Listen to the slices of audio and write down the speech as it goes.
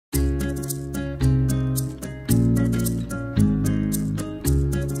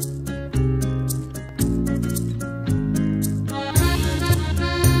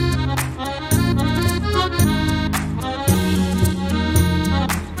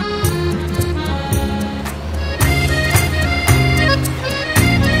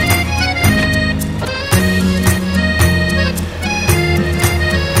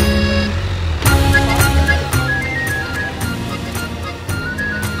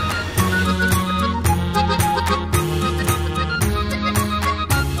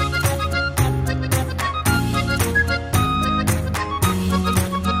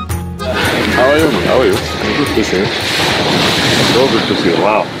How are you? Good to see you. So good to see you.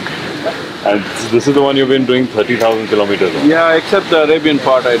 Wow. And this is the one you've been doing 30,000 kilometers on? Yeah, except the Arabian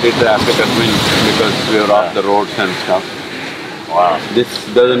part I did after Katmin because we were off the roads and stuff. Wow. This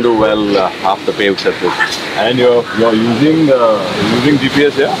doesn't do well off the paved surface. And you're using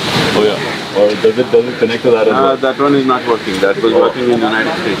GPS here? Oh yeah. Or does it connect to that as well? That one is not working. That was working in the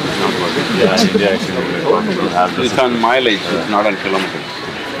United States. It's not working. Yeah, in India actually. It's on mileage. It's not on kilometers.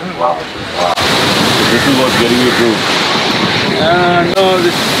 Wow. Wow. So this is what's getting you through. No,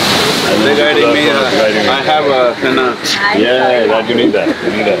 this they're guiding me. I have a Yeah, that you need that.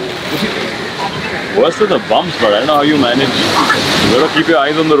 You need that. Worse than the bumps, but I don't know how you manage. You gotta keep your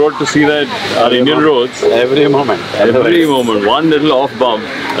eyes on the road to see that our Indian roads. Every moment. Every moment. One little off bump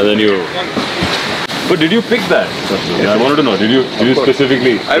and then you. But did you pick that? I wanted to know. Did you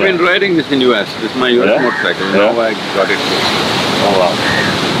specifically? I've been riding this in US. This is my US motorcycle. Now I got it. Oh wow.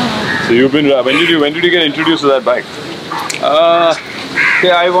 So you've been. When did you get introduced to that bike?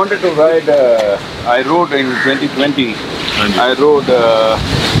 I wanted to ride. I rode in 2020. I rode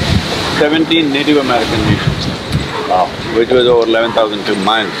 17 Native American nations. Wow. Which was over 11,000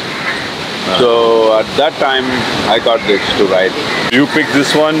 miles. So at that time, I got this to ride. You picked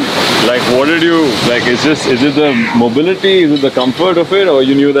this one. Like, what did you like? Is it the mobility? Is it the comfort of it, or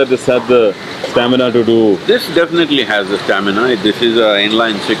you knew that this had the stamina to do? This definitely has the stamina. This is an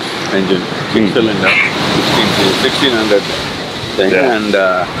inline six engine, six-cylinder, 1600 thing, and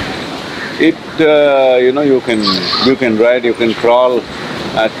you can ride, you can crawl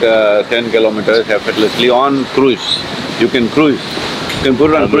at 10 kilometers effortlessly on cruise. You can cruise. You can put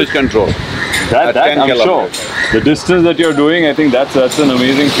it on cruise control. That I'm sure. The distance that you're doing, I think that's an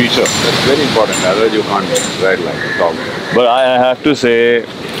amazing feature. That's very important. Otherwise, you can't ride like this. But I have to say,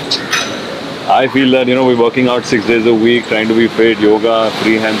 I feel that we're working out 6 days a week, trying to be fit, yoga,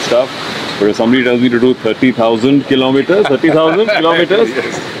 freehand stuff. But if somebody tells me to do 30,000 kilometers,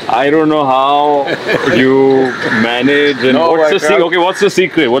 yes. I don't know how you manage and what's the secret? What's the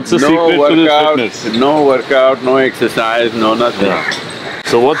secret to this fitness? No workout, no exercise, no nothing. Yeah.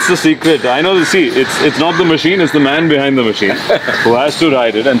 So what's the secret? I know it's not the machine, it's the man behind the machine who has to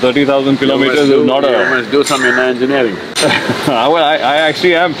ride it, and 30,000 kilometers is not a... You must do some inner engineering. Well, I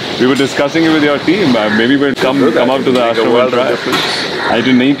actually am. We were discussing it with your team. Maybe we'll come out to the ashram and try. I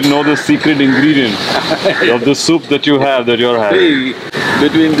need to know the secret ingredient of the soup that you have, that you're having. See,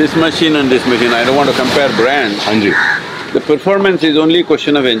 between this machine and this machine, I don't want to compare brands. Anji. The performance is only a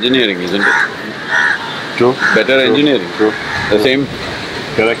question of engineering, isn't it? True. Better engineering. True. The same.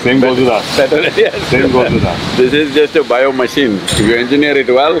 Correct. Same goes with us. Better, yes. Same goes with us. This is just a bio machine. If you engineer it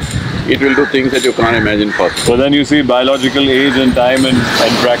well, it will do things that you can't imagine possible. So then you see biological age and time and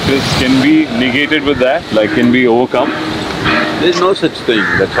practice can be negated with that, like can be overcome. There's no such thing.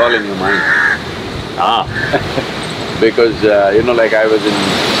 That's all in your mind. Because like I was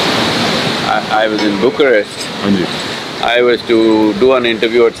in Bucharest. Anji. I was to do an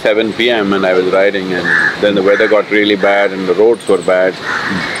interview at 7 p.m. and I was riding, and then the weather got really bad and the roads were bad.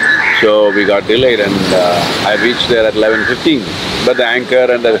 So we got delayed, and I reached there at 11:15. But the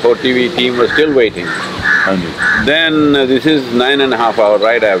anchor and the TV team were still waiting. Then this is 9.5 hour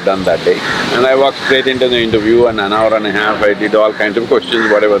ride I have done that day. And I walked straight into the interview, and an hour and a half I did all kinds of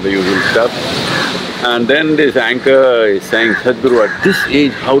questions, whatever the usual stuff. And then this anchor is saying, Sadhguru, at this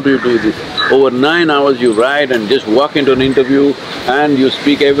age, how do you do this? Over 9 hours you ride and just walk into an interview and you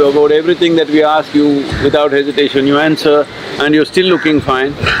speak about everything that we ask you without hesitation, you answer, and you're still looking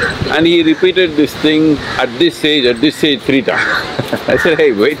fine. And he repeated this thing at this age 3 times. I said,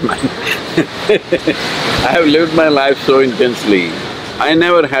 hey, wait man, I have lived my life so intensely, I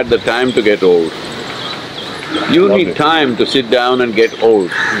never had the time to get old. You need time to sit down and get old.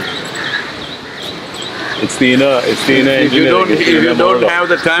 It's the inner engineering. If you don't have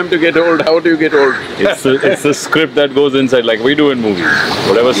the time to get old, how do you get old? It's the script that goes inside, like we do in movies.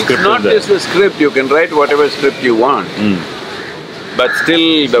 Whatever script is there. It's not just the script, you can write whatever script you want. But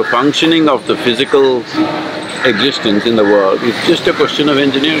still, the functioning of the physical existence in the world is just a question of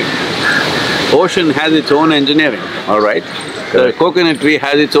engineering. Ocean has its own engineering, all right? The coconut tree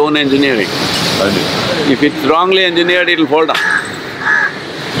has its own engineering. If it's wrongly engineered, it'll fall down.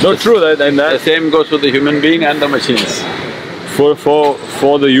 No, true, the same goes for the human being and the machines. For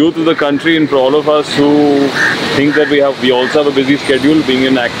the youth of the country and for all of us who think that we also have a busy schedule, being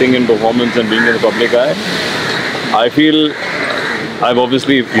in acting and performance and being in the public eye, I feel I've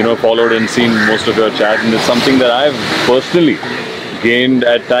obviously followed and seen most of your chat, and it's something that I've personally gained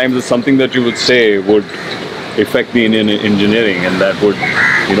at times. It's something that you would say would affect the Indian engineering, and that would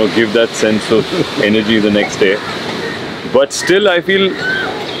give that sense of energy the next day. But still I feel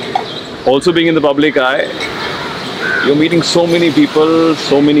also being in the public eye, you're meeting so many people,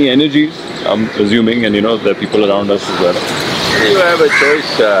 so many energies, I'm assuming, and there are people around us as well. You have a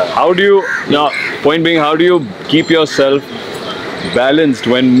choice. How do you, now, point being, how do you keep yourself balanced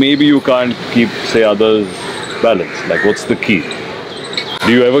when maybe you can't keep, say, others balanced? Like, what's the key?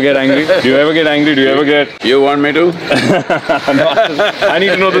 Do you ever get angry? Do you ever get angry? Do you ever get... You want me to? No, I need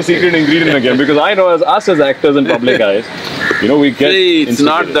to know the secret ingredient again, because I know as us as actors in public eyes, we get... See, it's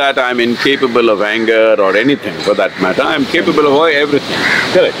not that I'm incapable of anger or anything for that matter. I'm capable of everything.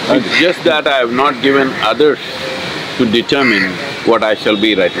 Correct. It's just that I have not given others to determine what I shall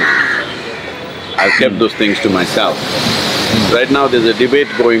be right now. I've kept those things to myself. Right now there's a debate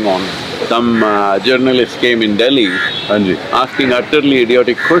going on. Some journalists came in Delhi asking utterly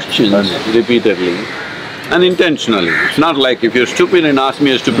idiotic questions repeatedly, unintentionally. It's not like if you're stupid and ask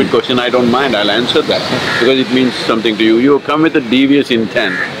me a stupid question, I don't mind, I'll answer that because it means something to you. You come with a devious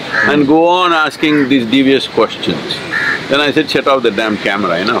intent and go on asking these devious questions. Then I said, shut off the damn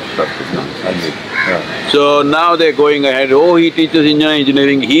camera, enough of this nonsense. So now they're going ahead, oh, he teaches inner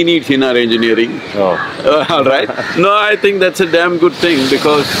engineering, he needs inner engineering. All right. No, I think that's a damn good thing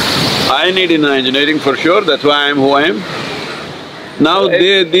because I need inner engineering for sure, that's why I'm who I am. Now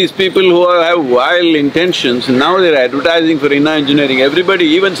these people who have vile intentions, now they're advertising for inner engineering. Everybody,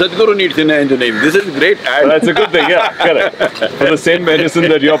 even Sadhguru needs inner engineering. This is great ad. That's a good thing, yeah, correct. For the same medicine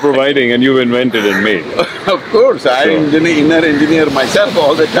that you're providing and you've invented and made. Of course, I inner engineer myself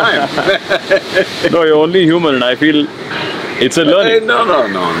all the time. No, you're only human and I feel it's a learning. No,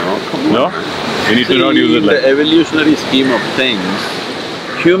 come on. No? You need to not use it like… In the evolutionary scheme of things,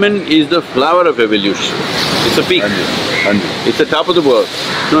 human is the flower of evolution. It's a peak. It's the top of the world.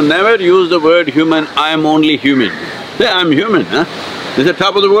 So never use the word human, I am only human. Say, I'm human, huh? It's the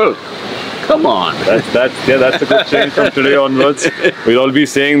top of the world. Come on. That's a good change from today onwards. We'll all be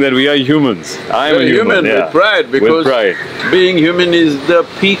saying that we are humans. I'm a human, yeah. With pride, because being human is the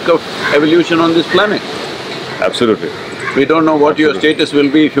peak of evolution on this planet. Absolutely. We don't know what your status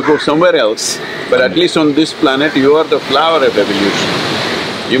will be if you go somewhere else, but at least on this planet, you are the flower of evolution.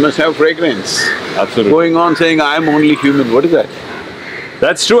 You must have fragrance. Absolutely. Going on saying, I'm only human, what is that?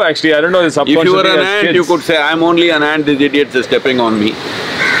 That's true actually, I don't know, the subconscious… If you were an ant, you could say, I'm only an ant, these idiots are stepping on me.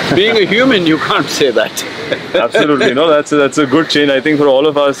 Being a human, you can't say that. Absolutely, no, that's a good change, I think, for all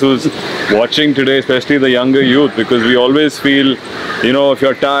of us who's watching today, especially the younger youth, because we always feel, if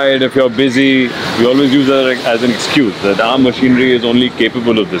you're tired, if you're busy, we always use that as an excuse, that our machinery is only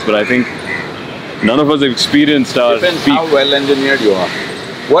capable of this, but I think none of us have experienced our peak. Depends how well engineered you are.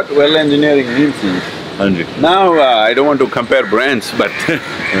 What well engineering means is, now I don't want to compare brands, but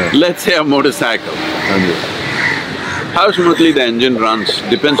let's say a motorcycle. How smoothly the engine runs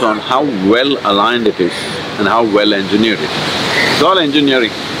depends on how well aligned it is and how well engineered it is. It's all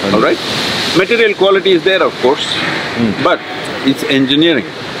engineering, all right? Material quality is there, of course, but it's engineering.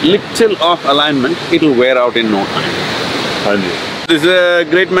 Little off alignment, it'll wear out in no time. This is a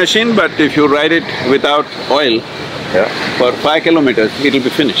great machine, but if you ride it without oil, for 5 kilometers, it'll be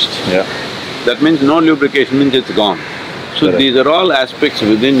finished. That means no lubrication, means it's gone. So these are all aspects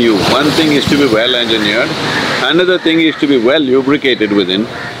within you. One thing is to be well engineered, another thing is to be well lubricated within.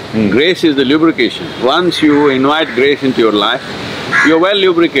 Grace is the lubrication. Once you invite grace into your life, you're well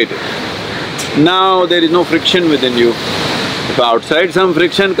lubricated. Now there is no friction within you. If outside some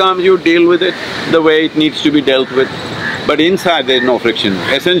friction comes, you deal with it the way it needs to be dealt with. But inside there is no friction.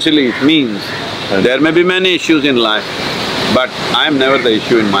 Essentially it means there may be many issues in life, but I'm never the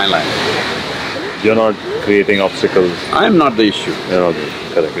issue in my life. You're not creating obstacles. I'm not the issue. You're not the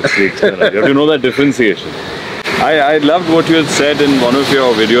issue, correct. It's the external. You have to know that differentiation. I loved what you had said in one of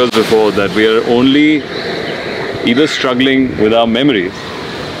your videos before, that we are only either struggling with our memories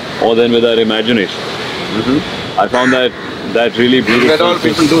or then with our imagination. I found that really beautiful. That's all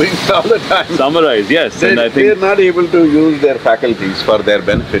people doing all the time. Summarize, yes, and I think… They're not able to use their faculties for their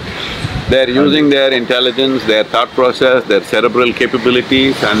benefit. They're using their intelligence, their thought process, their cerebral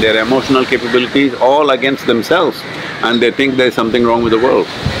capabilities and their emotional capabilities all against themselves, and they think there's something wrong with the world.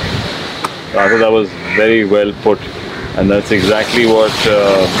 I thought that was very well put, and that's exactly what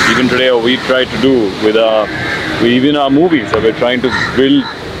even today we try to do with even our movies. So we're trying to build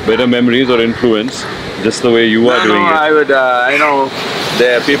better memories or influence, just the way you are doing it. I know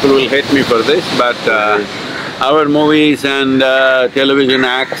people will hate me for this, but our movies and television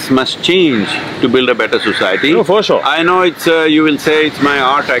acts must change to build a better society. No, for sure. I know it's… you will say it's my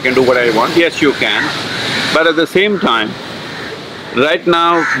art, I can do what I want. Yes, you can. But at the same time, right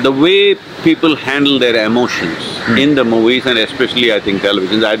now, the way people handle their emotions in the movies and especially I think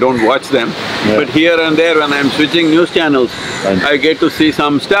televisions, I don't watch them, but here and there when I'm switching news channels, I get to see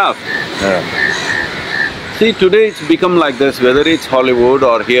some stuff. Yeah. See, today it's become like this, whether it's Hollywood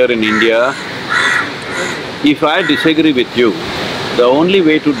or here in India, if I disagree with you, the only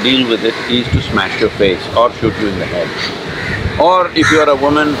way to deal with it is to smash your face or shoot you in the head. Or if you are a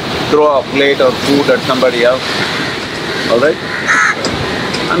woman, throw a plate or food at somebody else, all right?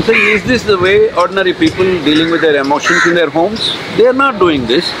 I'm saying, is this the way ordinary people dealing with their emotions in their homes? They are not doing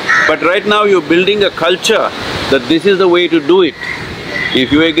this, but right now you're building a culture that this is the way to do it. If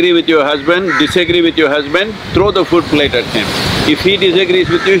you agree with your husband, disagree with your husband, throw the food plate at him. If he disagrees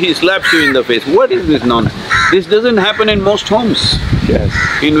with you, he slaps you in the face. What is this nonsense? This doesn't happen in most homes. Yes.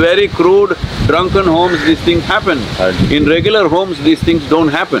 In very crude, drunken homes, these things happen. In regular homes, these things don't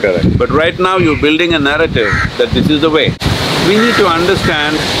happen. Correct. But right now, you're building a narrative that this is the way. We need to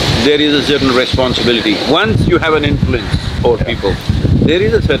understand there is a certain responsibility. Once you have an influence over people, there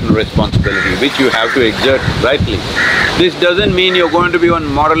is a certain responsibility which you have to exert rightly. This doesn't mean you're going to be on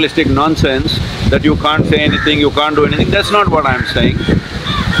moralistic nonsense that you can't say anything, you can't do anything, that's not what I'm saying.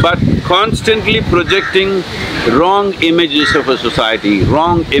 But constantly projecting wrong images of a society,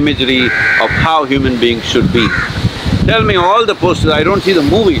 wrong imagery of how human beings should be. Tell me, all the posters, I don't see the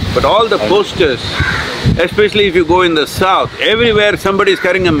movies, but all the posters, especially if you go in the south, everywhere somebody is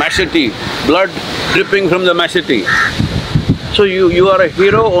carrying a machete, blood dripping from the machete. So you are a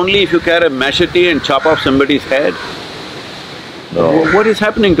hero only if you carry a machete and chop off somebody's head? No. What is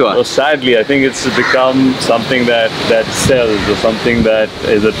happening to us? No, sadly, I think it's become something that sells or something that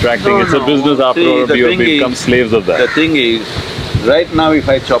is attracting. It's a business after all, we have become slaves of that. The thing is, right now if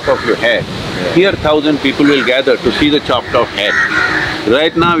I chop off your head, here 1,000 people will gather to see the chopped off head.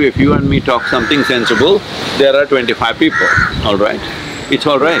 Right now if you and me talk something sensible, there are 25 people, all right? It's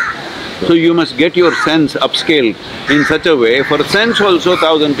all right. So you must get your sense upscaled in such a way, for sense also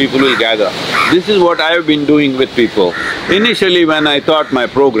 1,000 people will gather. This is what I have been doing with people. Initially when I thought my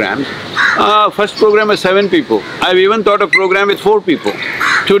programs, first program was 7 people. I've even thought a program with 4 people.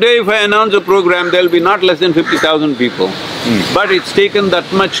 Today if I announce a program, there'll be not less than 50,000 people. But it's taken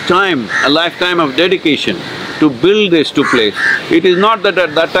that much time, a lifetime of dedication to build this to place. It is not that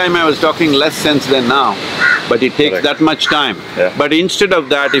at that time I was talking less sense than now, but it takes that much time. Yeah. But instead of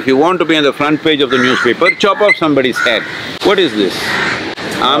that, if you want to be on the front page of the newspaper, chop off somebody's head. What is this?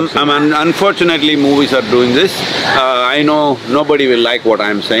 Unfortunately, movies are doing this. I know nobody will like what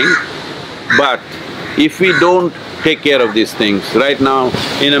I'm saying, but if we don't take care of these things, right now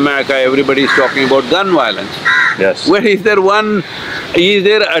in America everybody is talking about gun violence. Yes. Where is there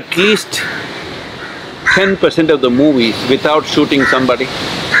at least 10% of the movies without shooting somebody?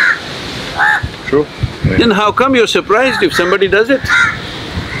 True. Yeah. Then how come you're surprised if somebody does it?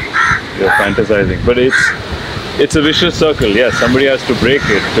 You're fantasizing, but it's a vicious circle, yes, somebody has to break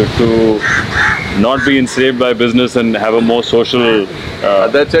it to not be enslaved by business and have a more social…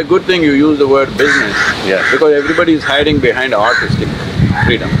 That's a good thing you use the word business. Yeah. Because everybody is hiding behind artistic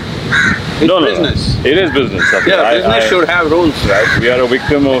freedom. It's business. No. It is business. Yeah, business should have rules, right? We are a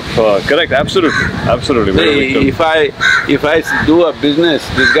victim of… correct, absolutely, absolutely, we're a victim. If I do a business,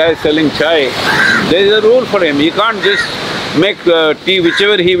 this guy is selling chai, there is a rule for him, he can't just make tea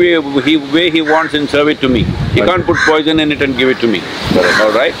whichever way he wants and serve it to me. He can't put poison in it and give it to me,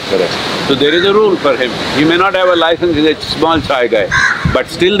 all right? Correct. So there is a rule for him. He may not have a license, he's a small chai guy, but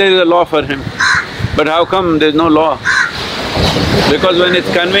still there is a law for him. But how come there's no law? Because when it's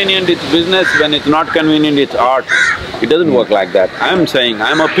convenient, it's business, when it's not convenient, it's art. It doesn't work like that. I'm saying,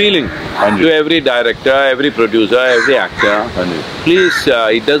 I'm appealing to every director, every producer, every actor. Please,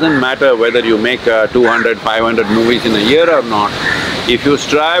 it doesn't matter whether you make 200, 500 movies in a year or not. If you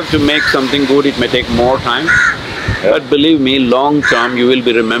strive to make something good, it may take more time. But believe me, long term, you will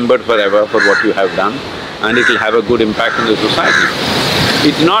be remembered forever for what you have done and it will have a good impact on the society.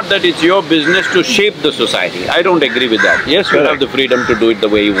 It's not that it's your business to shape the society, I don't agree with that. Yes, you have the freedom to do it the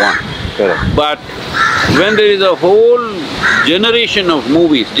way you want. But when there is a whole generation of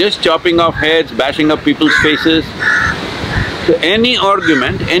movies just chopping off heads, bashing up people's faces, so any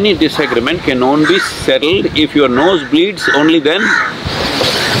argument, any disagreement can only be settled if your nose bleeds, only then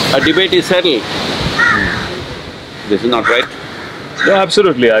a debate is settled. This is not right. No,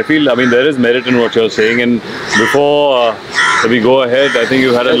 absolutely. I feel… there is merit in what you're saying, and before we go ahead, I think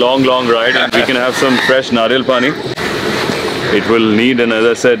you had a long ride and we can have some fresh nariyal pani. It will need, and as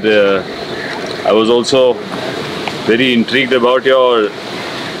I said, I was also very intrigued about your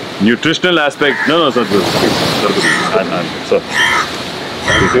nutritional aspect. No, Sadhguru. Sir.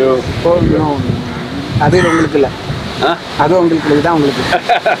 Thank you. Huh?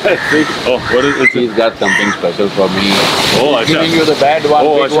 Oh, what is it? He's got something special for me. Oh, He's giving you the bad one,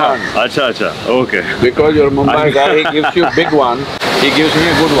 big one. Acha, okay. Because you're a Mumbai guy, he gives you big one. He gives me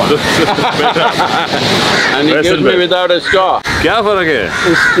a good one. And he Best gives and me best. without a straw. क्या फर्क है?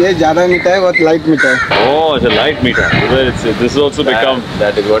 ये ज़्यादा मीठा है, बहुत light मीठा है। Oh, it's a light meter. This has also become.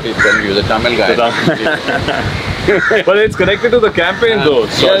 That is what he's telling you, the Tamil guy. But it's connected to the campaign though.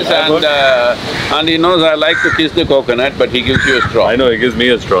 So Yes, and he knows I like to kiss the coconut, but he gives you a straw. I know he gives me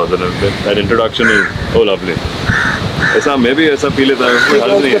a straw. That introduction is so lovely. ऐसा मैं भी ऐसा P लेता हूँ, कोई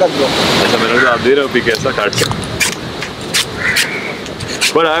हर्ज नहीं है। ऐसा मैंने कहा आप दे रहे हो पी के ऐसा काट के।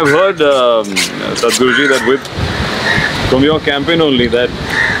 But I've heard, Sadhguruji, that from your campaign only, that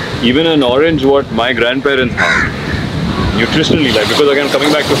even an orange, what my grandparents had, nutritionally, like, because again,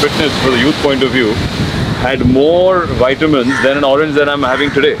 coming back to fitness for the youth point of view, had more vitamins than an orange that I'm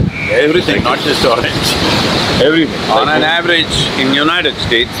having today. Everything, not just orange. Everything. On an average, in United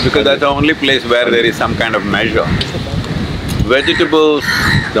States, because that's the only place where there is some kind of measure, vegetables,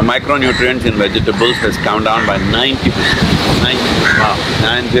 the micronutrients in vegetables has come down by 90%.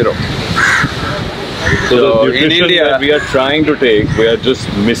 90. So the in nutrition India, that we are trying to take, we are just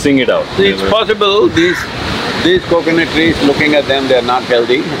missing it out. it's possible these coconut trees, looking at them, they are not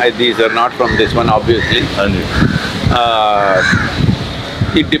healthy. These are not from this one, obviously.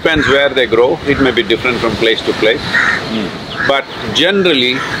 It depends where they grow. It may be different from place to place. But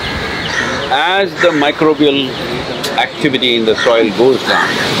generally, as the microbial activity in the soil goes down,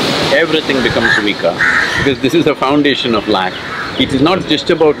 everything becomes weaker, because this is the foundation of life. It is not just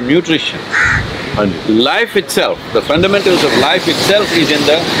about nutrition. Life itself, the fundamentals of life itself is in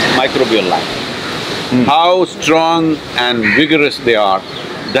the microbial life. How strong and vigorous they are,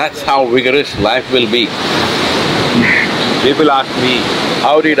 that's how vigorous life will be. People ask me,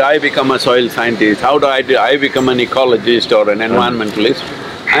 how did I become a soil scientist? How did I become an ecologist or an environmentalist?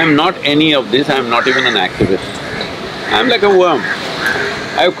 I'm not any of this, I'm not even an activist. I'm like a worm.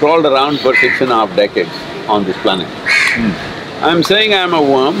 I've crawled around for 6.5 decades on this planet. I'm saying I'm a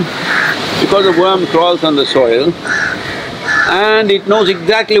worm because a worm crawls on the soil and it knows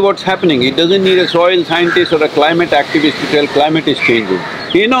exactly what's happening. It doesn't need a soil scientist or a climate activist to tell climate is changing.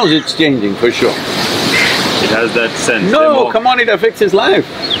 He knows it's changing for sure. It has that sense. No, come on, it affects his life.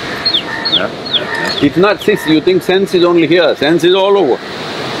 It's not… See, you think sense is only here, sense is all over.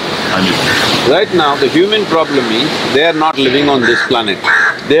 Right now, the human problem is, they are not living on this planet.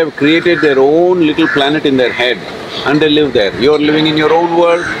 They have created their own little planet in their head and they live there. You're living in your own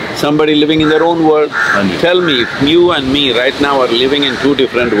world, somebody living in their own world. Tell me, if you and me right now are living in two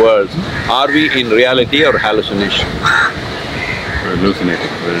different worlds, are we in reality or hallucination? We're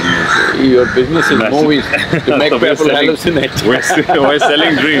hallucinating. Your business is movies to make people hallucinate. We're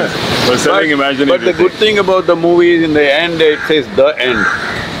selling dreams, we're selling imagination. But the good thing about the movie is, in the end it says the end.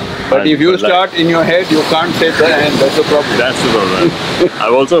 But if you start in your head, you can't say the end, that's the problem. That's the problem.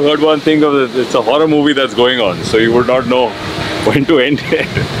 I've also heard one thing of it, it's a horror movie that's going on, so you would not know when to end it.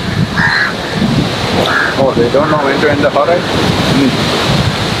 Oh, they don't know when to end the horror?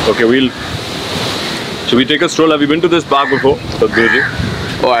 Okay, should we take a stroll? Have you been to this park before, Sadhguruji?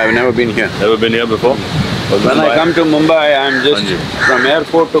 Oh, I've never been here. Never been here before? When I come to Mumbai, I'm just from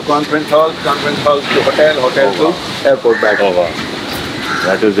airport to conference halls to hotel, to airport back. Oh wow.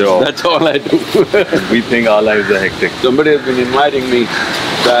 That is your… That's all I do. We think our lives are hectic. Somebody has been inviting me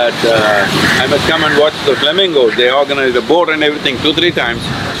that I must come and watch the flamingos. They organized a boat and everything 2-3 times,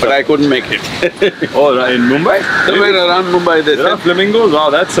 but I couldn't make it. Oh, in Mumbai? Somewhere around Mumbai they There are flamingos? Wow,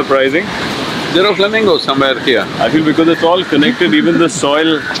 that's surprising. There are flamingos somewhere here. I feel because it's all connected, even the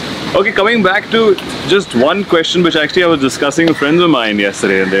soil… Okay, coming back to just one question which actually I was discussing with friends of mine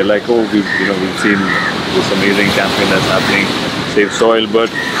yesterday, and they're like, oh, we've seen this amazing campaign that's happening, Save Soil, but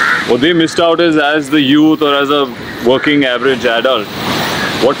what they missed out is, as the youth or as a working average adult,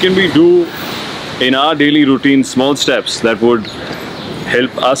 what can we do in our daily routine, small steps that would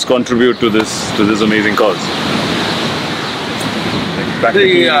help us contribute to this amazing cause?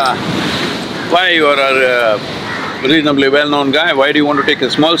 Why you are a reasonably well-known guy, why do you want to take a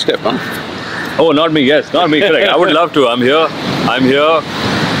small step, huh? Oh, not me, yes, not me, correct. I would love to, I'm here.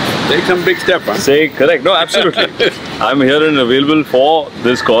 Take some big step, huh? Say correct, no, absolutely. I'm here and available for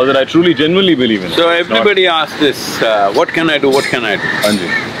this cause that I truly, genuinely believe in. So everybody asks this, what can I do, what can I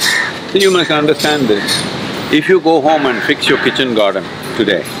do? So you must understand this. If you go home and fix your kitchen garden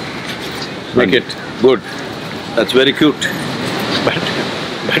today, make it good, that's very cute. But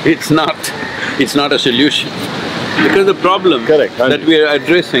it's not a solution. Because the problem that we are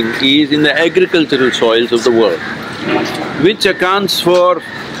addressing is in the agricultural soils of the world, which accounts for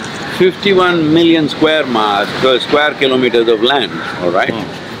 51 million square kilometers of land, all right?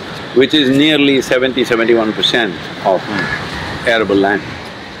 Which is nearly 70–71% of arable land.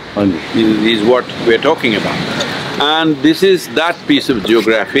 Is what we're talking about. And this is that piece of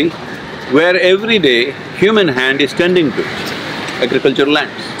geography where every day human hand is tending to it, agricultural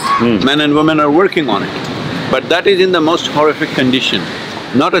lands. Men and women are working on it. But that is in the most horrific condition.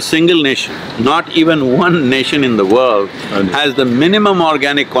 Not a single nation, not even one nation in the world has the minimum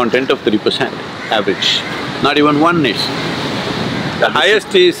organic content of 3% average. Not even one nation. The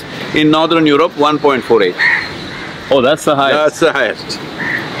highest is in Northern Europe, 1.48. Oh, that's the highest? That's the highest.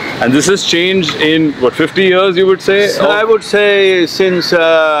 And this has changed in, what, 50 years you would say? So I would say since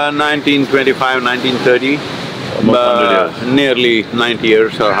 1925, 1930, nearly 90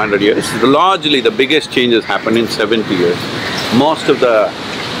 years or 100 years. Largely the biggest changes happened in 70 years. Most of the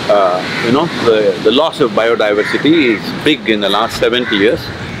the loss of biodiversity is big in the last 70 years.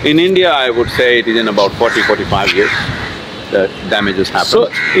 In India, I would say it is in about 40–45 years that damages happen. So,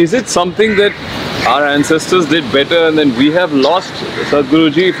 is it something that our ancestors did better and then we have lost,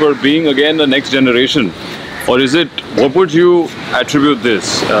 Sadhguruji, for being again the next generation? Or is it… what would you attribute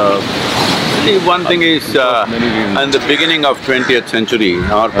this? See, one thing is, in the beginning of 20th century,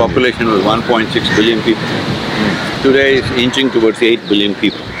 our population was 1.6 billion people. Today it's inching towards 8 billion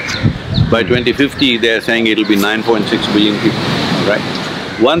people. By 2050, they are saying it'll be 9.6 billion people, right?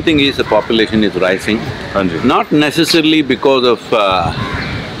 One thing is the population is rising, not necessarily because of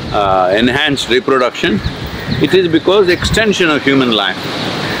enhanced reproduction, it is because extension of human life.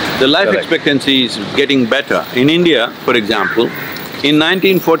 The life expectancy is getting better. In India, for example, in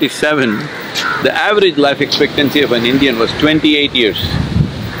 1947, the average life expectancy of an Indian was 28 years.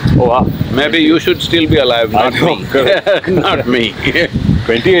 Oh wow. Maybe you should still be alive, not me. Not me.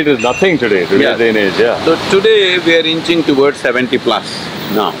 28 is nothing today, today's day and age, yeah. So today we are inching towards 70 plus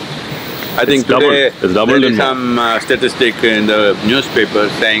now. I think today there is some statistic in the newspaper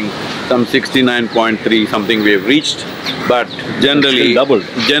saying some 69.3 something we have reached, but generally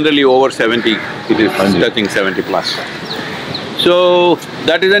over 70, it is touching 70 plus. So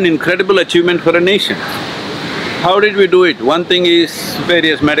that is an incredible achievement for a nation. How did we do it? One thing is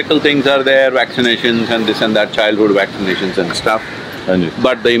various medical things are there, vaccinations and this and that, childhood vaccinations and stuff.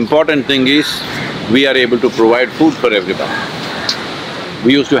 But the important thing is, we are able to provide food for everybody.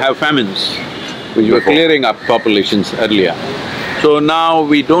 We used to have famines, we were clearing up populations earlier. So now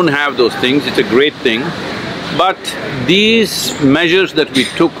we don't have those things, it's a great thing. But these measures that we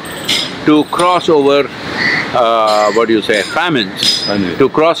took to cross over, famines, to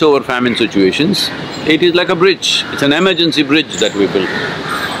cross over famine situations, it is like a bridge, it's an emergency bridge that we built.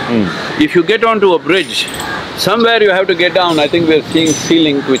 If you get onto a bridge, somewhere you have to get down. I think we are seeing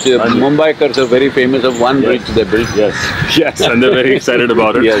ceiling, which Mumbaikars are very famous of one bridge they built. Yes, and they're very excited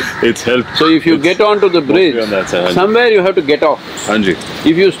about it. It's helped. So if you get onto the bridge, somewhere you have to get off.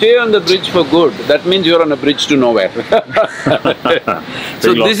 If you stay on the bridge for good, that means you're on a bridge to nowhere.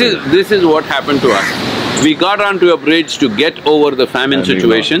 So this is what happened to us. We got onto a bridge to get over the famine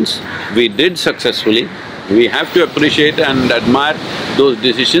situations. We did successfully. We have to appreciate and admire those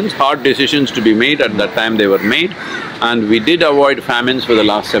decisions, hard decisions to be made at that time they were made, and we did avoid famines for the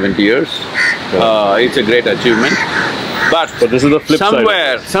last 70 years. It's a great achievement. But this is the flip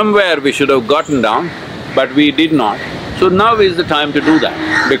side. Somewhere we should have gotten down, but we did not. So now is the time to do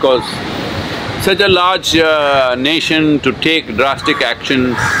that, because such a large nation to take drastic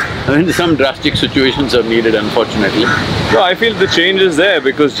action, some drastic situations are needed, unfortunately. No, I feel the change is there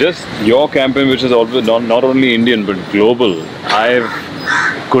because just your campaign, which is always not only Indian but global, I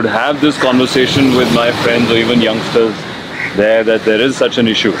could have this conversation with my friends or even youngsters there that there is such an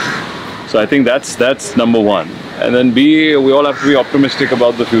issue. So I think that's number one. And then B, we all have to be optimistic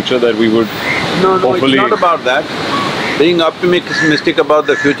about the future, that we would hopefully… No, it's not about that. Being optimistic about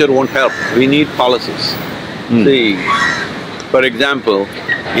the future won't help, we need policies. See, for example,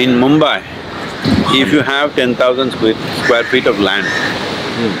 in Mumbai, if you have 10,000 square feet of land,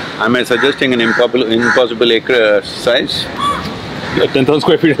 am I suggesting an impossible exercise? 10,000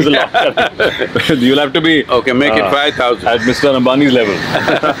 square feet is a lot. You'll have to be… Okay, make it 5,000. At Mr. Ambani's level.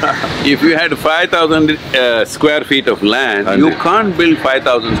 If you had 5,000 square feet of land, you can't build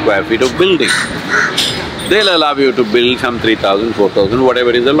 5,000 square feet of building. They'll allow you to build some 3,000, 4,000,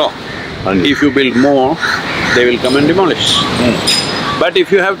 whatever is the law. If you build more, they will come and demolish. But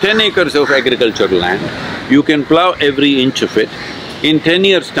if you have 10 acres of agricultural land, you can plow every inch of it. In 10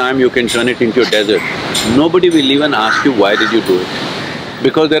 years' time, you can turn it into a desert. Nobody will even ask you, why did you do it?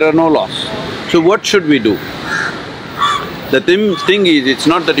 Because there are no laws. So what should we do? The thing is, it's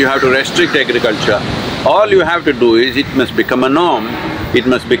not that you have to restrict agriculture. All you have to do is, it must become a norm, it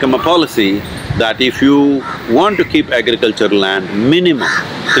must become a policy that if you want to keep agricultural land, minimum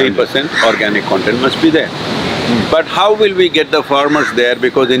 3% organic content must be there. But how will we get the farmers there?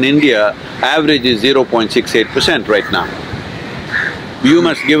 Because in India, average is 0.68% right now. You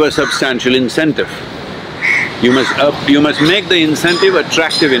must give a substantial incentive. You must make the incentive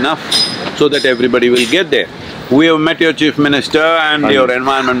attractive enough so that everybody will get there. We have met your Chief Minister and your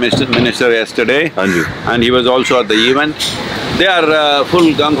Environment Minister yesterday, and he was also at the event. They are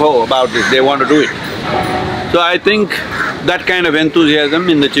full gung-ho about this, they want to do it. So I think that kind of enthusiasm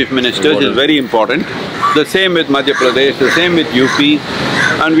in the Chief Ministers is very important. The same with Madhya Pradesh, the same with UP,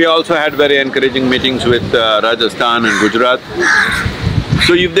 and we also had very encouraging meetings with Rajasthan and Gujarat.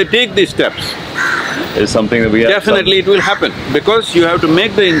 So if they take these steps, it's something that we have… Definitely it will happen, because you have to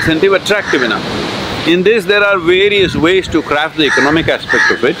make the incentive attractive enough. In this, there are various ways to craft the economic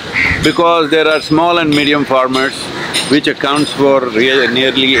aspect of it, because there are small and medium farmers, which accounts for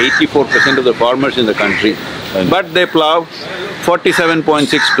nearly 84% of the farmers in the country. But they plow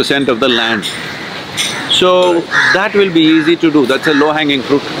 47.6% of the land. So, that will be easy to do, that's a low-hanging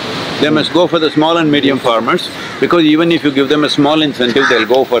fruit. They must go for the small and medium farmers, because even if you give them a small incentive, they'll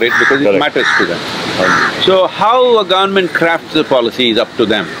go for it because it matters to them. So, how a government crafts the policy is up to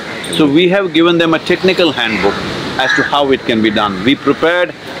them. So we have given them a technical handbook as to how it can be done. We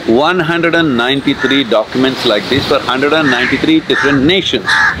prepared 193 documents like this for 193 different nations.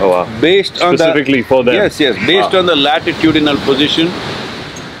 Oh wow. Based on specifically for them? Yes, based on the latitudinal position,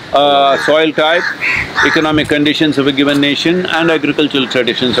 soil type, economic conditions of a given nation and agricultural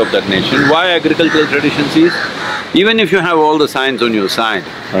traditions of that nation. Why agricultural traditions is, even if you have all the science on your side,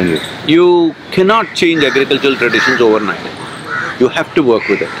 you cannot change agricultural traditions overnight. You have to work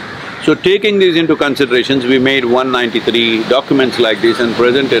with it. So taking these into considerations, we made 193 documents like this and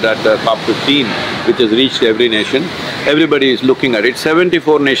presented at the COP15, which has reached every nation. Everybody is looking at it.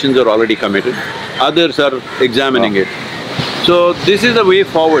 74 nations are already committed, others are examining it. So this is the way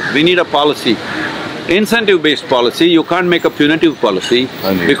forward. We need a policy, incentive-based policy. You can't make a punitive policy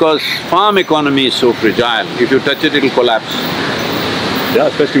because farm economy is so fragile. If you touch it, it'll collapse. Yeah,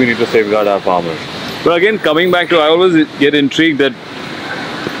 especially we need to safeguard our farmers. But again, coming back to… I always get intrigued that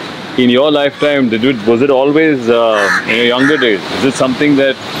in your lifetime, was it always in your younger days, is it something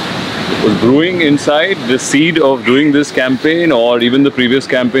that was brewing inside, the seed of doing this campaign, or even the previous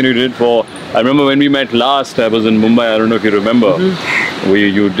campaign you did for… I remember when we met last, I was in Mumbai, I don't know if you remember,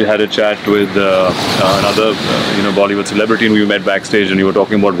 you had a chat with another Bollywood celebrity and we met backstage and you were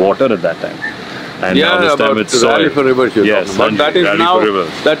talking about water at that time. And now this time it's soil. Rally for rivers you're talking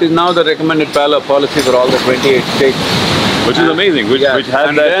about. That is now the recommended policy for all the 28 states. Which is amazing, which has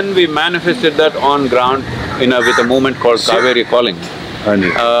and then we manifested that on ground with a movement called Kaveri Calling.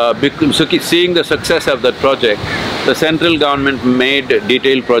 Seeing the success of that project, the central government made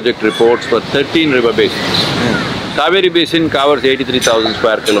detailed project reports for 13 river basins. Kaveri Basin covers 83,000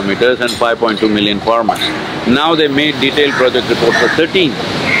 square kilometers and 5.2 million farmers. Now they made detailed project reports for 13.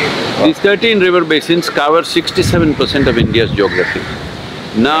 These 13 river basins cover 67% of India's geography.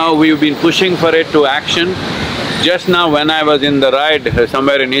 Now we've been pushing for it to action. Just now when I was in the ride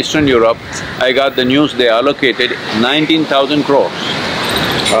somewhere in Eastern Europe, I got the news they allocated 19,000 crores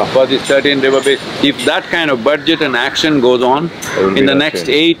for these 13 river basins. If that kind of budget and action goes on, in the next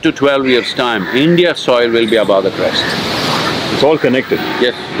 8 to 12 years' time, India's soil will be above the crest. It's all connected.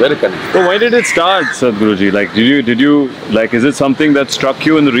 Yes, very connected. So why did it start, Sadhguruji? Like, is it something that struck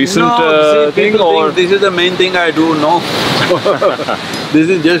you in the recent thing, or… This is the main thing I do, no. This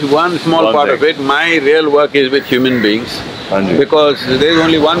is just one small part of it. My real work is with human beings, because there's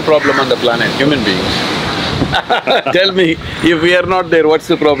only one problem on the planet, human beings. Tell me, if we are not there, what's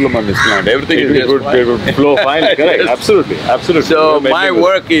the problem on this planet? Everything it would flow fine, correct, absolutely. So my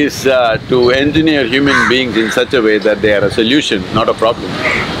work is to engineer human beings in such a way that they are a solution, not a problem.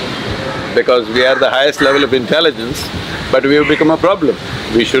 Because we are the highest level of intelligence, but we have become a problem.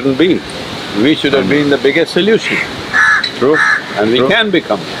 We shouldn't be. We should have been the biggest solution. True. And we can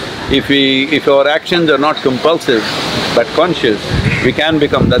become. If our actions are not compulsive but conscious, we can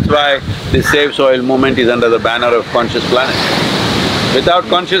become. That's why this Save Soil movement is under the banner of Conscious Planet. Without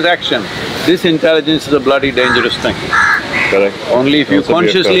conscious action, this intelligence is a bloody dangerous thing. Correct. Only if you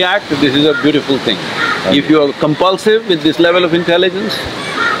consciously act, this is a beautiful thing. If you are compulsive with this level of intelligence,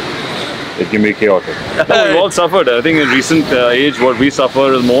 it can be chaotic. We've all suffered. I think in recent age, what we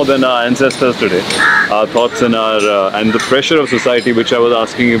suffer is more than our ancestors today. Our thoughts and and the pressure of society, which I was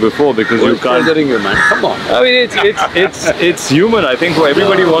asking you before, because you can't… pressuring you, man? Come on. I mean, it's human. I think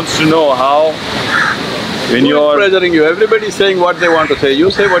everybody wants to know how… When Who is pressuring you? Everybody is saying what they want to say. You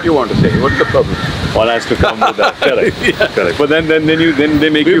say what you want to say. What's the problem? one has to come with that. Correct, correct. But then they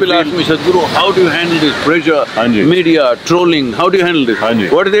make People you ask feel… me, Sadhguru, how do you handle this pressure, Hanji. media, trolling, how do you handle this?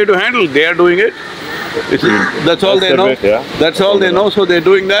 Hanji. What are they to handle? They are doing it. That's all they know. Bit, yeah. That's all they know, so they're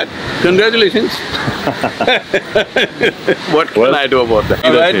doing that. Congratulations. What can I do about that?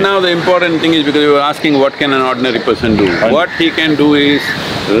 Right now the important thing is, because you were asking what can an ordinary person do. What he can do is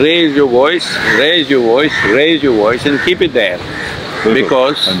raise your voice, raise your voice, raise your voice and keep it there.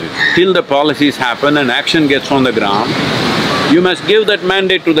 Because till the policies happen and action gets on the ground, you must give that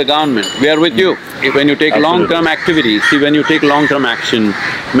mandate to the government. We are with you. When you take long-term activities, see, when you take long-term action,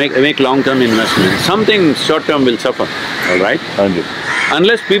 make long-term investments, something short-term will suffer, all right?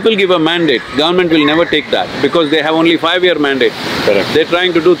 Unless people give a mandate, government will never take that because they have only 5-year mandate. Correct. They're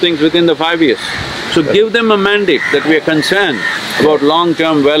trying to do things within the 5 years. So give them a mandate that we are concerned about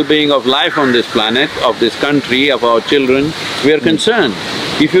long-term well-being of life on this planet, of this country, of our children. We are concerned.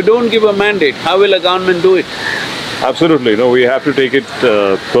 If you don't give a mandate, how will a government do it? Absolutely, no, we have to take it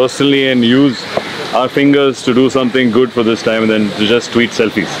personally and use our fingers to do something good for this time and then to just tweet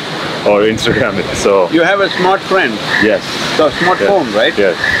selfies or Instagram it, so… You have a smart friend. Yes. So smartphone, right?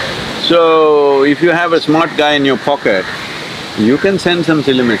 Yes. So, if you have a smart guy in your pocket, you can send some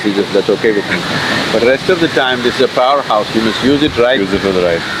silly messages, that's okay with me. But rest of the time, this is a powerhouse, you must use it right. Use it for the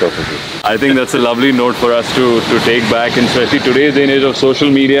right purposes. I think that's a lovely note for us to take back, and especially today's day and age of social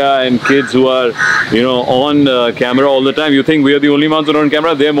media and kids who are, you know, on camera all the time. You think we are the only ones who are on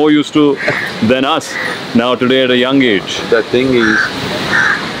camera? They're more used to than us now today at a young age. The thing is,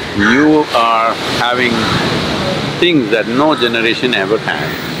 you are having things that no generation ever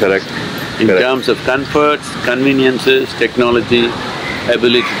had. Correct. In terms of comforts, conveniences, technology,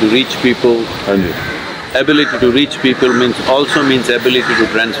 ability to reach people. Ability to reach people means ability to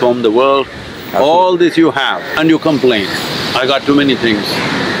transform the world. Absolutely. All this you have and you complain, I got too many things.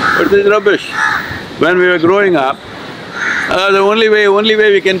 But this is rubbish. When we were growing up, the only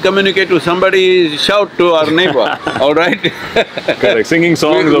way we can communicate to somebody is shout to our neighbor, all right? Correct, singing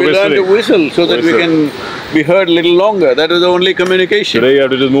songs or whistling. We learn to whistle so that we can be heard a little longer, that is the only communication. Today you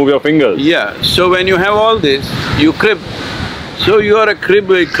have to just move your fingers. Yeah, so when you have all this, you crib. So you are a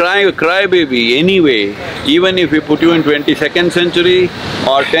crybaby anyway. Even if we put you in 22nd century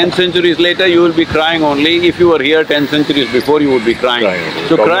or 10 centuries later, you will be crying only. If you were here 10 centuries before, you would be crying.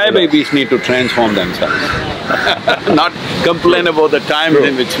 So crybabies need to transform themselves, not complain about the times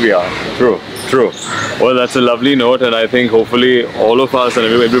in which we are. True, true. Well, that's a lovely note, and I think hopefully all of us and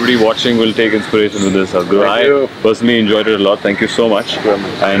everybody watching will take inspiration with this, Sadhguru. I personally enjoyed it a lot. Thank you so much.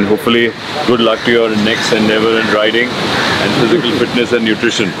 And hopefully good luck to your next endeavor in riding and physical fitness and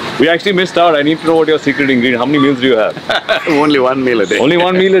nutrition. We actually missed out. I need to know what your secret ingredient. How many meals do you have? Only 1 meal a day. Only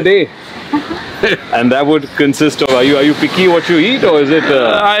 1 meal a day? And that would consist of… Are you picky what you eat, or is it…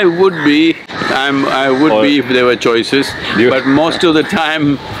 I would be. I would be if there were choices. But most of the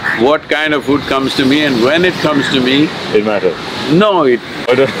time, what kind of food comes to me and when it comes to me… It matters. No, it's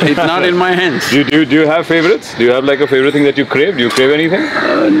not in my hands. Do you have favorites? Do you have like a favorite thing that you crave? Do you crave anything?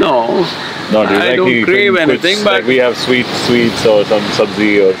 No. No, do you I don't crave anything, but… Like we have sweets or some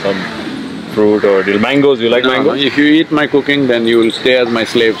sabzi or some fruit or mangoes. Do you like mangoes? If you eat my cooking, then you will stay as my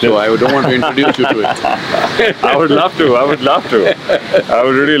slave, so I don't want to introduce you to it. I would love to, I would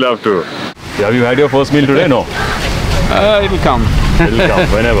really love to. Have you had your first meal today? No? It'll come. It'll come,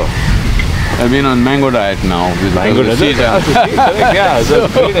 whenever. I've been on mango diet now. With mango diet? Yeah, it's a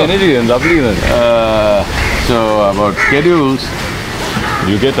great energy and lovely then. So about schedules…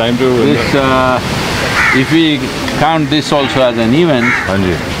 You get time to… if we count this also as an event,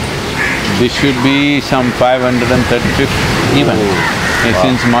 this should be some 535th event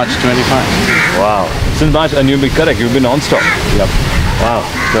since March 25. Wow. Since March, and you'll be correct, you've been non-stop. Yep. Wow.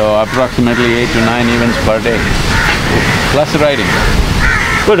 So approximately 8 to 9 events per day, plus riding.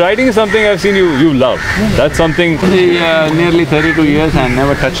 But riding is something I've seen you love. That's something… Nearly 32 years I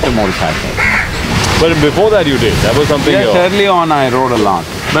never touched a motorcycle. But before that you did, that was something… Yes, early on I rode a lot.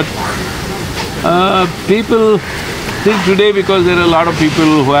 But people… See, today because there are a lot of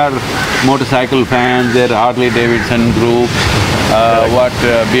people who are motorcycle fans, there are Harley Davidson groups,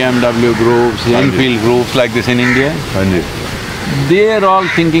 BMW groups, Enfield groups like this in India. They are all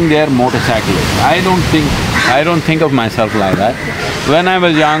thinking they are motorcyclists. I don't think of myself like that. When I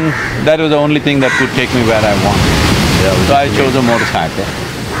was young, that was the only thing that could take me where I wanted. So I chose a motorcycle.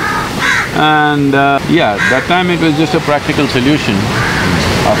 And that time it was just a practical solution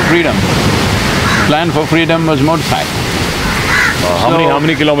of freedom. Plan for freedom was motorcycle. How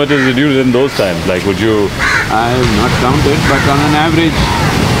many kilometers did you do in those times? Like would you… I have not counted, but on an average,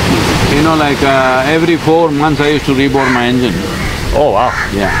 you know, like every 4 months I used to rebore my engine. Oh wow.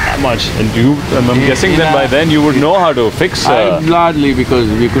 Yeah. That much. And I'm guessing then by then you would know how to fix. Largely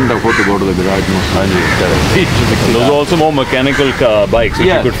because we couldn't afford to go to the garage most times. Those are also more mechanical bikes which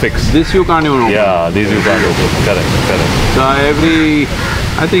you could fix. This you can't even open. Yeah, these you can't open. Correct, correct. So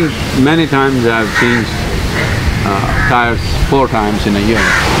I think many times I've changed tires 4 times in a year,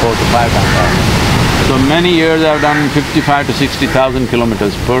 4 to 5 times. So many years I've done 55 to 60,000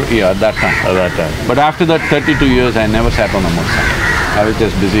 kilometers per year at that time. But after that 32 years I never sat on a motorcycle. I was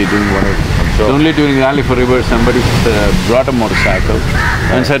just busy doing whatever. Sure. So only during Rally for Rivers somebody brought a motorcycle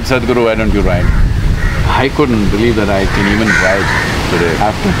and said, Sadhguru, why don't you ride? I couldn't believe that I can even ride today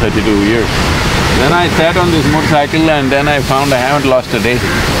after 32 years. Then I sat on this motorcycle and then I found I haven't lost a day.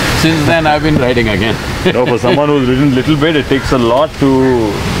 Since then I've been riding again. No, for someone who's ridden little bit, it takes a lot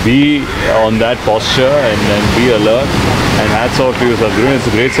to be on that posture and be alert. And hats off to you, Sadhguru. It's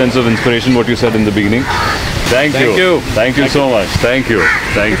a great sense of inspiration what you said in the beginning. Thank you. Thank you so much. Thank you.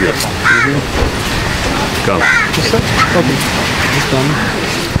 Thank you. Come. Okay. Just come.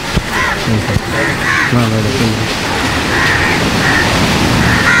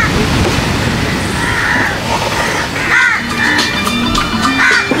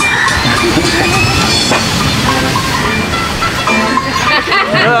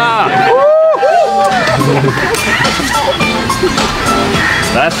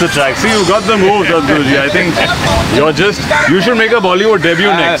 That's the track. See, you got the move, Sadhguruji. I think you should make a Bollywood debut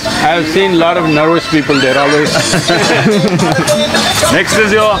next. I've seen a lot of nervous people there always. Next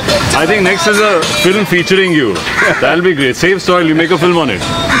is a film featuring you. That'll be great. Save soil, you make a film on it.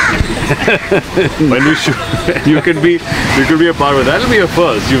 When we shoot, you could be a part of it. That'll be a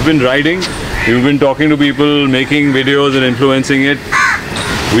first. You've been riding, you've been talking to people, making videos and influencing it.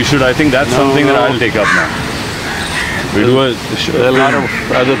 I think that's something that I'll take up now. We do There are a lot of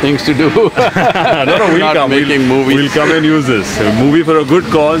other things to do. we'll come. We'll come and use this. A movie for a good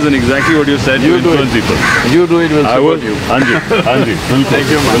cause and exactly what you said, you influence people. You do it, we'll support you. Anji.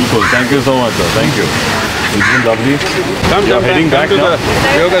 Thank you, man. Thank you so much, sir. Thank you. It's been lovely. Come heading back to now?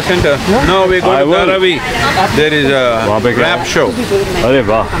 the yoga center. No, we go to Dharavi. There is a rap show. Arey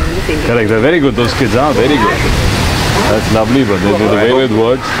wow. Correct. They're very good. Those kids are very good. That's lovely, but they do the way with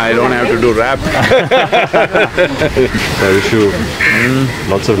words. I don't have to do rap. I wish you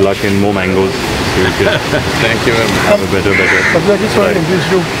lots of luck and more mangoes. So you can Thank you very much. have a better. But I just want to introduce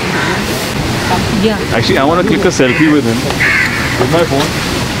you. Yeah. Actually, I want to click a selfie with him. With my phone.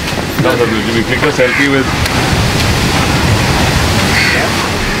 No, we click a selfie with.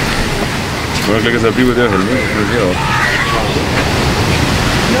 You want to click a selfie with your helmet?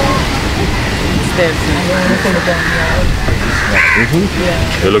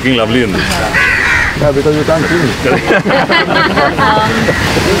 You're looking lovely in this. Yeah, because you can't see me.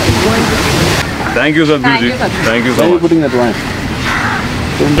 Thank you, Sadhguruji. Thank you so Where are you much. putting that wine?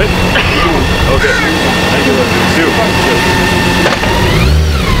 Okay. Thank you, Sadhguru. See you.